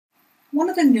One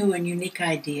of the new and unique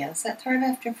ideas that Thrive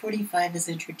After 45 is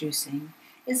introducing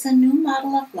is a new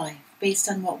model of life based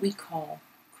on what we call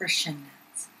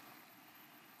crescendence.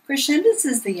 Crescendence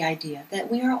is the idea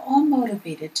that we are all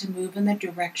motivated to move in the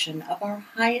direction of our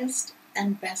highest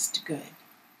and best good,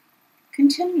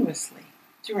 continuously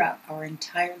throughout our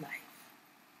entire life.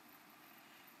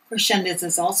 Crescendence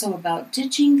is also about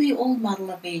ditching the old model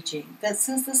of aging that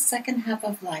says the second half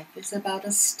of life is about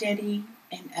a steady,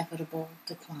 inevitable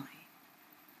decline.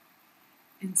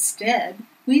 Instead,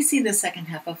 we see the second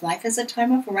half of life as a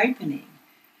time of ripening,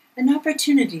 an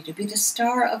opportunity to be the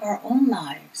star of our own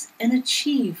lives and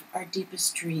achieve our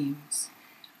deepest dreams,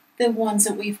 the ones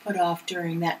that we've put off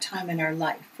during that time in our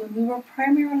life when we were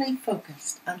primarily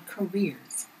focused on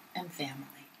careers and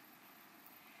family.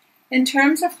 In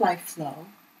terms of life flow,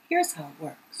 here's how it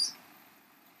works.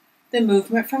 The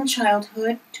movement from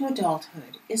childhood to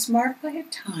adulthood is marked by a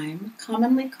time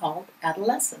commonly called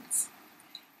adolescence.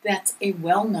 That's a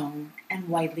well-known and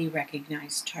widely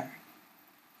recognized term.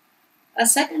 A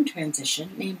second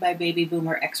transition, named by baby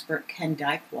boomer expert Ken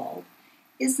Dykewald,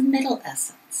 is the middle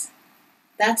essence.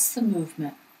 That's the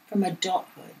movement from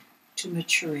adulthood to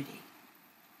maturity.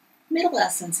 Middle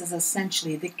essence is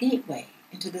essentially the gateway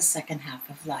into the second half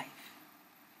of life.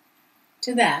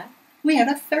 To that, we add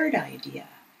a third idea,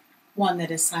 one that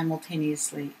is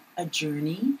simultaneously a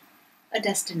journey, a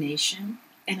destination,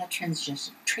 and a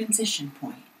transition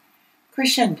point,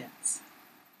 crescendence.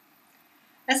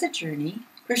 As a journey,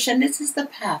 crescendence is the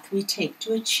path we take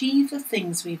to achieve the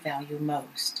things we value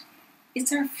most.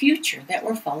 It's our future that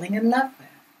we're falling in love with.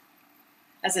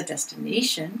 As a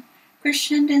destination,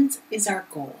 crescendence is our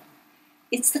goal.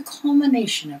 It's the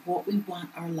culmination of what we want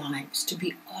our lives to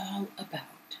be all about.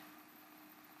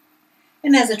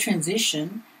 And as a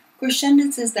transition,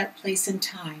 crescendence is that place in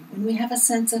time when we have a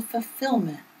sense of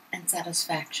fulfillment and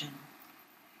satisfaction.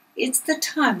 It's the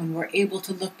time when we're able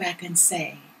to look back and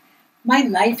say, my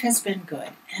life has been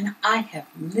good and I have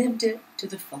lived it to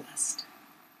the fullest.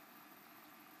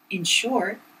 In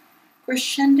short,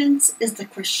 crescendence is the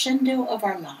crescendo of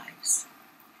our lives,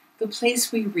 the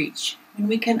place we reach when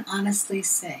we can honestly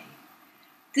say,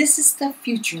 this is the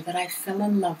future that I fell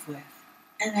in love with,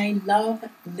 and I love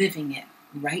living it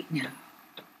right now.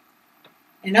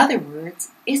 In other words,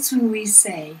 it's when we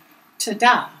say,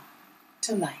 ta-da,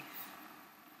 to life.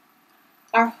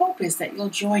 Our hope is that you'll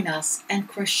join us and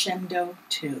crescendo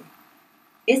too.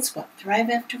 It's what Thrive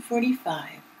After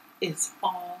 45 is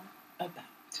all